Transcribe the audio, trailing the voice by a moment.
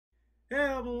Hey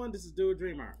everyone, this is Dude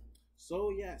Dreamer.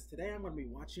 So yes, today I'm going to be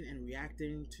watching and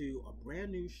reacting to a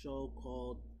brand new show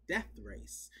called Death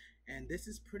Race. And this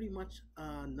is pretty much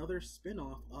another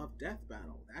spin-off of Death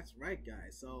Battle. That's right,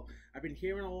 guys. So I've been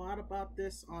hearing a lot about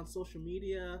this on social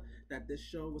media, that this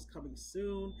show was coming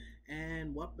soon.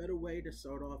 And what better way to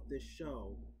start off this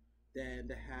show than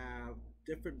to have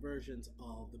different versions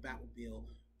of the Batmobile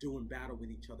doing battle with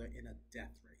each other in a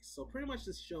death race. So pretty much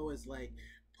this show is like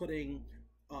putting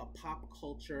pop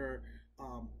culture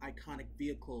iconic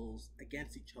vehicles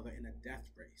against each other in a death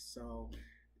race. So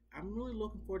I'm really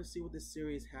looking forward to see what this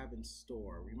series have in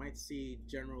store. We might see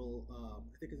General,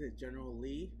 I think it's General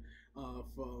Lee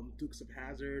from Dukes of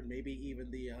Hazzard, maybe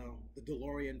even the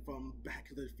DeLorean from Back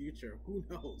to the Future. Who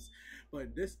knows?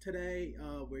 But this today,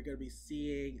 we're going to be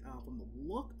seeing from the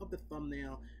look of the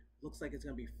thumbnail. Looks like it's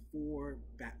going to be 4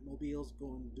 Batmobiles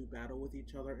going to do battle with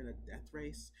each other in a death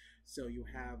race. So you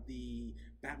have the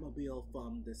Batmobile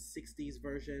from the 60s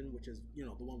version, which is, you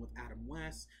know, the one with Adam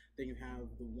West. Then you have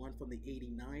the one from the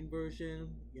 89 version,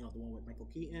 you know, the one with Michael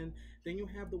Keaton. Then you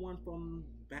have the one from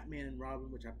Batman and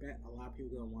Robin, which I bet a lot of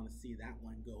people are going to want to see that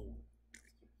one go.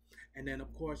 And then,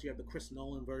 of course, you have the Chris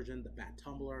Nolan version, the Bat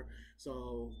Tumbler.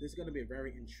 So this is going to be a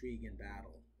very intriguing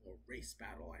battle. Or race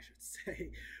battle, I should say.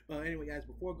 But anyway, guys,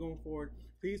 before going forward,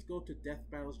 please go to Death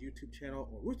Battle's YouTube channel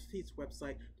or Rooster Teeth's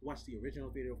website to watch the original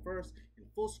video first, in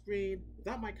full screen,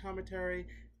 without my commentary,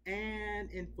 and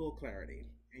in full clarity.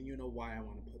 And you know why I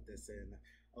want to put this in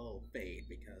fade,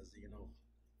 because, you know,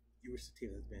 Rooster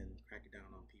Teeth has been cracking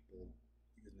down on people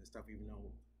using this stuff, even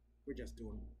though we're just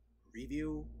doing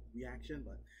review, reaction,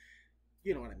 but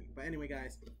you know what I mean. But anyway,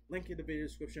 guys, link in the video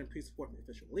description. Please support the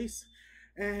official release.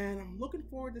 And I'm looking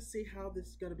forward to see how this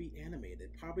is going to be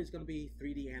animated. Probably it's going to be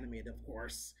 3D animated, of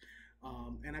course.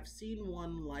 And I've seen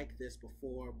one like this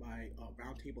before by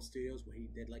Roundtable Studios, where he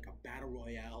did like a battle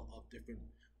royale of different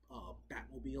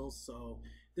Batmobiles. So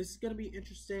this is going to be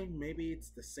interesting. Maybe it's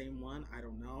the same one. I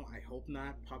don't know. I hope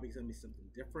not. Probably it's going to be something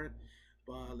different.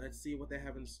 But let's see what they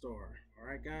have in store. All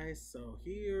right, guys. So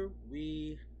here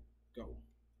we go.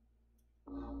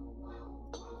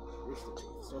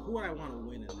 So who would I want to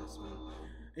win in this one?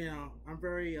 You know, I'm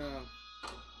very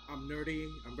I'm nerdy,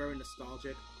 I'm very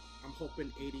nostalgic. I'm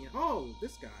hoping 80 and oh,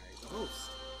 this guy, the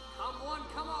host. Come on,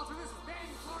 come all to this big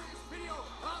glorious video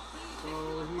of the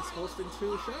so he's hosting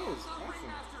 2 shows.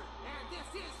 Awesome. And this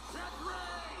is Death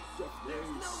Race.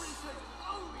 There's no reason,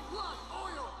 only blood,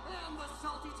 oil, and the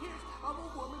salty tears of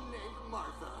a woman named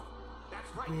Martha. That's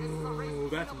right, this is a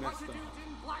race that's between a bunch messed of dudes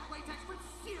in black latex with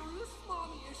serious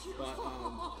mommy issues. But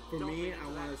for me, I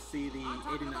want to see the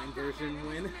 89 version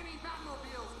win.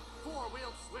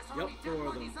 Four-wheeled Swiss Army Yep, 4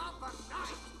 of them. of the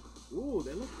night. Ooh,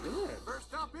 they look good.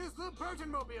 First up is the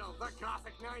Batmobile, the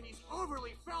gothic 90s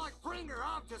overly phallic bringer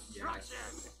of destruction.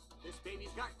 Yes. This baby's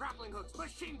got grappling hooks,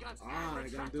 machine guns, and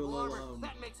they're gonna do a little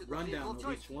that makes it rundown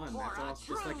of each one. That's all,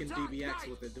 just like in DBX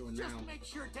what they're doing now. Just make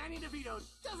sure Danny DeVito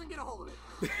doesn't get a hold of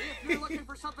it. If you're looking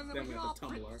for something that we can all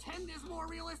pretend is more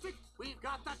realistic, we've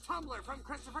got the Tumbler from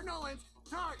Christopher Nolan's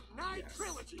Dark Knight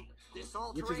trilogy. This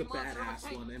which is a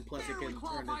badass one, and plus it can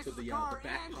turn into the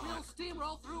Bat Pod. Will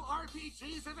steamroll through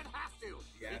RPGs if it has to.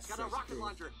 Yes, it's got a rocket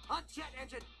launcher, a jet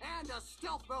engine, and a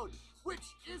stealth mode, which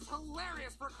is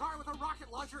hilarious for a car with a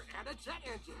rocket launcher and a jet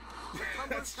engine. The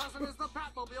Tumbler's cousin is the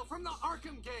Batmobile from the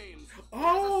Arkham games.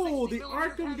 Oh, the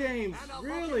Arkham games,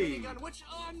 really? Gun, which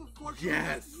unfortunately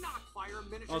does not fire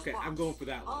miniature okay, sparks. I'm going for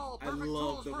that one. I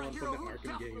love the one from the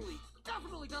Arkham games.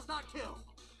 Definitely does not kill.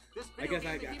 This I guess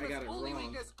I got it only wrong.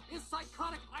 weakness is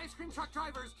psychotic ice cream truck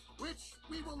drivers, which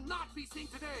we will not be seeing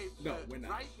today. No, we're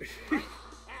not. Right?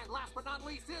 And last but not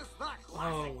least is the classic,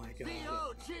 oh my God. the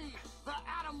OG, the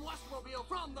Adam Westmobile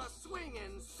from the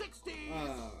swinging 60s.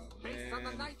 Oh, Based on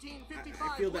the 1955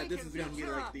 I feel that this is going to be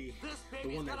like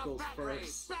the one that got goes bat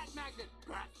first. Bat magnet,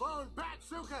 bat phone,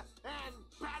 bazooka, and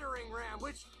battering ram,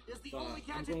 which is the only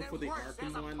gadget that works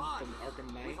as a one pod. from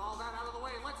Arkham Knight. With all that out of the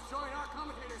way, let's join our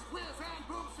commentators, Wiz and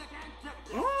Boomstick, and get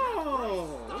this.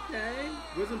 Oh, okay.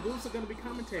 Wiz and Booms are going to be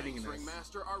commentating in this.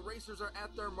 Ringmaster, our racers are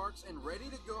at their marks and ready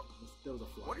to go. There was a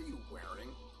fly. What are you wearing?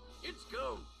 It's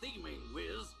called theming,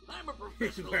 Wiz. I'm a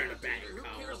professional wearing a entertainer bat who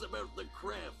cowl. cares about the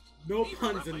craft. No Even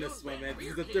puns brought in my this own one, man. bat This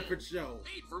is beer a can. different show.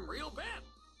 Made from real bat.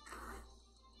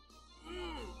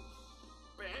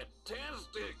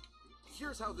 Fantastic.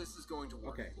 Here's how this is going to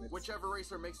work. Okay, whichever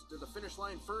racer makes it to the finish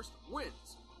line first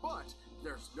wins. But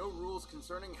there's no rules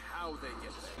concerning how they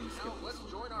get there. Now let's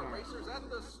join our racers at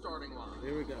the starting line.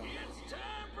 Here we go. It's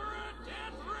time for a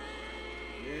death race.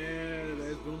 Yeah,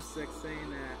 there's Boomstick saying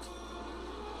that.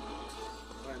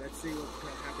 Alright, let's see what's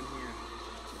happening here.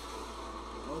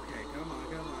 Okay, come on,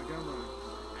 come on, come on.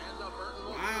 And the first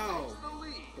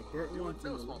hurt due in once.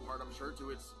 no small part, I'm sure, to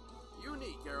its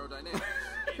unique aerodynamics.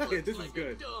 Okay, this is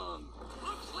good.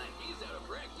 Looks like he's out of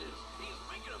practice. He's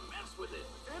making a mess with it.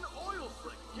 An oil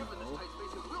slick. Given this tight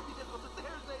space, it will be difficult. But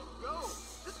there they go.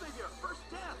 This may be our first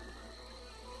death.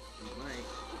 Right.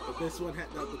 But this one had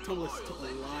the tumblers took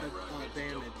a lot of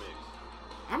damage.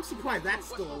 I'm surprised that's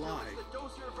still alive. The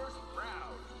Dozier verse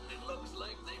proud. It looks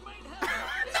like they might have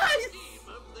Nice! a team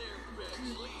up their back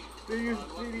sleeve. They use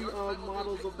 3D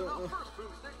models of the First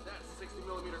boomstick, that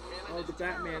 60mm cannon of the is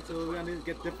Batman, so we're gonna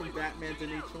get different Batmans in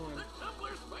each one. The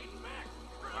tumblers fighting back.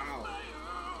 Wow.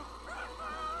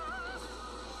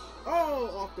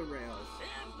 Oh, off the rails.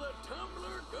 And the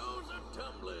tumbler goes a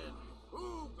tumbling.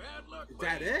 Ooh, bad luck. Is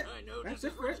that it? I know That's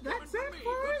this it for is it? That's coming it me,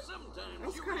 for but it? sometimes That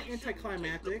was you kind of really shouldn't take the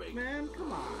anticlimactic, bait. man.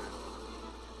 Come on.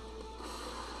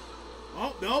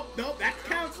 Oh, nope, that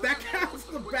counts. That counts.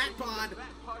 The Batpod.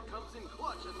 Batpod comes in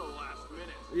clutch at the last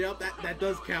minute. Yep, that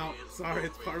does count. Sorry,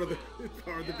 it's part of the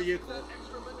vehicle. That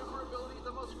extra maneuverability,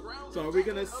 the most grounded So are we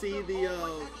gonna segment of see the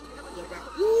might actually have a the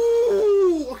chance.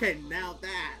 Ooh, okay, now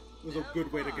that was a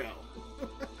good way to go.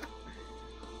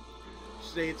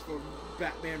 Shades from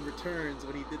Batman Returns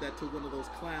when he did that to one of those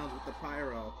clowns with the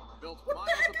pyro. Built What the miles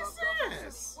heck above is Gotham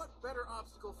this? City. What better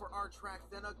obstacle for our track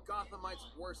than a Gothamite's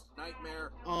worst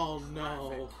nightmare? Oh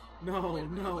no, no,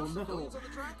 no, no. Civilians on the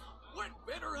track? What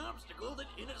better obstacle than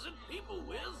innocent people,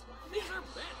 Wiz? These are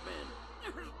Batmen.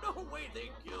 There's no way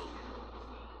they'd kill.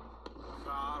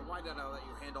 God, why did I let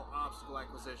you handle obstacle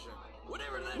acquisition?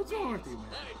 Whatever that What's means, wrong with you,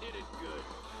 man? I did it good.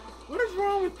 What is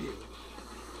wrong with you?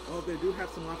 Oh, they do have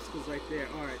some obstacles right there.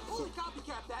 All right, so Holy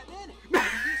copycat, Batman!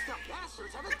 These stuff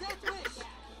bastards have a death wish!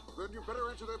 Then you better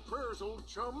answer their prayers, old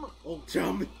chum. old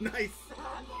chum, nice.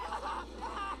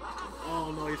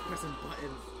 Oh no, he's pressing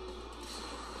buttons.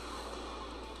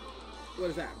 What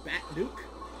is that? Bat nuke?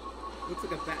 Looks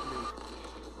like a bat nuke.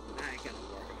 I ain't gonna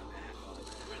work on that.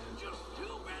 With just 2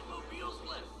 Batmobiles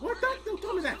left. What? Don't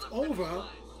tell me that's over.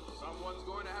 Someone's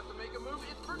going to have to make a move.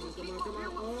 It's versus Come on, Eagle come on.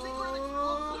 here with secret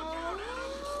explosion.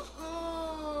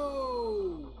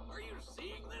 Oh! Are you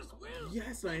seeing this, Wiz?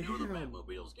 Yes, I know the am.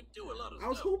 Batmobiles can do a lot of I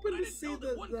was stuff, hoping but to didn't see know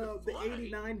that one could the fly.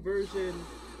 89 version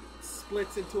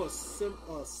splits into a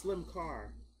slim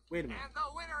car. Wait a minute. And the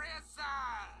winner is,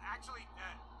 actually,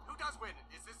 who does win?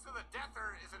 Is this to the death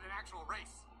or is it an actual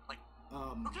race? Like,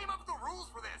 who came up with the rules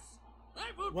for this?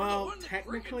 I vote Well, for the one that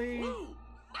technically- friggin' flew.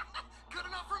 Good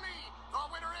enough for me! The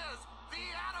winner is the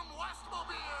Adam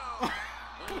Westmobile!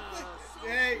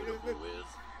 Hey, Wiz,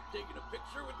 taking a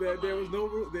picture with there my was no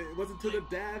rule. It wasn't to the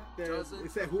death. Dozens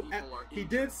It said of people are he injured.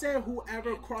 did say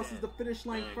whoever crosses the finish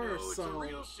line I first. know, it's So a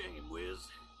real shame, Wiz.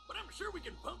 But I'm sure we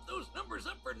can pump those numbers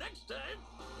up for next time.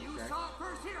 You Okay. saw it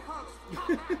first here, folks!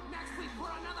 Come back next week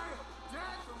for another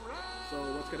Death Race! So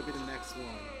what's gonna be the next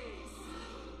one?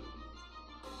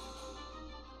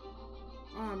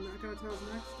 Oh, I'm not gonna tell us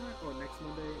next time or next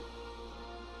Monday.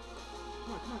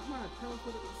 Come on! Tell us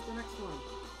what's the next one.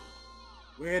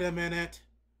 Wait a minute.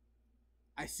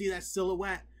 I see that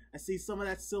silhouette. I see some of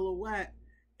that silhouette.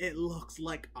 It looks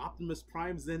like Optimus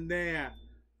Prime's in there.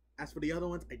 As for the other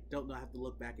ones, I don't know. I have to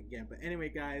look back again. But anyway,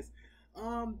 guys,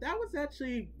 that was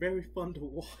actually very fun to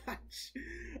watch.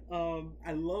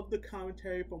 I love the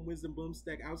commentary from Wisdom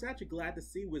Boomstick. I was actually glad to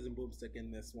see Wisdom Boomstick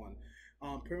in this one.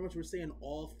 Pretty much we're seeing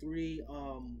all 3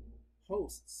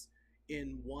 hosts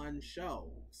in one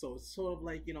show. So it's sort of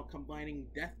like, you know, combining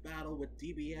Death Battle with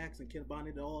DBX and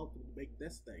combining it all to make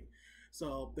this thing.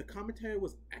 So the commentary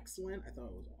was excellent. I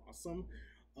thought it was awesome.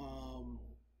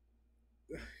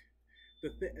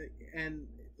 And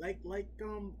like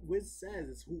Wiz says,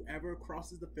 it's whoever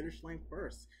crosses the finish line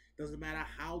first. Doesn't matter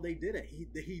how they did it.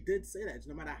 He did say that.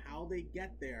 No matter how they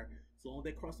get there, as long as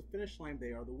they cross the finish line,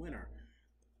 they are the winner.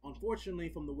 Unfortunately,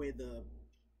 from the way the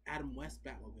Adam West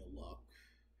Batmobile look,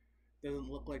 doesn't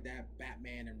look like that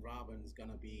Batman and Robin's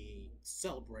gonna be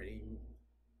celebrating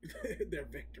their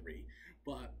victory.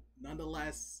 But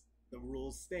nonetheless, the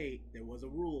rules state there was a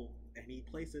rule, and he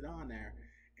placed it on there,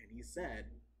 and he said,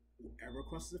 whoever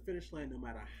crosses the finish line, no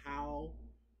matter how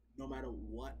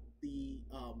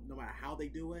they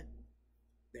do it,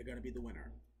 they're gonna be the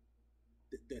winner.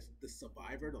 The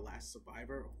survivor, the last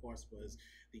survivor, of course, was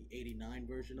the '89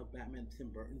 version of Batman, Tim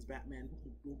Burton's Batman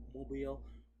mobile.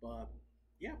 But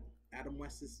yeah, Adam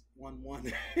West is won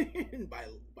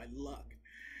by luck.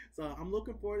 So I'm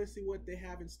looking forward to see what they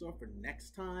have in store for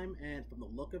next time. And from the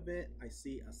look of it, I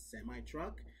see a semi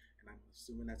truck, and I'm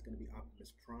assuming that's going to be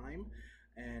Optimus Prime.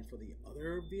 And for the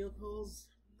other vehicles,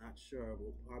 not sure.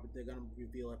 They're going to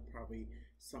reveal it probably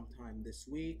sometime this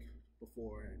week,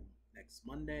 before next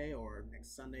Monday or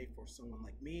next Sunday for someone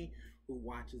like me who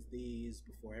watches these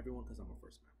before everyone, because I'm a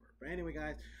first member. But anyway,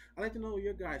 guys, I'd like to know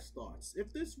your guys' thoughts.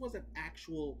 If this was an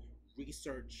actual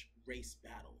research race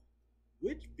battle,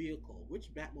 which vehicle,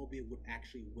 which Batmobile would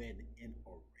actually win in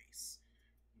a race?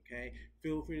 Okay,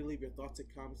 feel free to leave your thoughts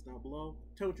and comments down below.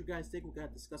 Tell what you guys think. We're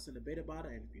gonna discuss and debate about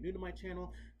it. And if you're new to my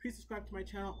channel, please subscribe to my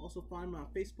channel. Also find me on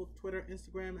Facebook, Twitter,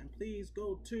 Instagram, and please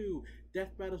go to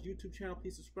Death Battle's YouTube channel.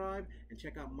 Please subscribe and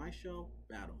check out my show,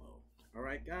 Battle Mode. All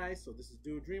right, guys. So this is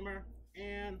Dude Dreamer,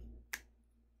 and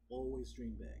always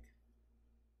dream big.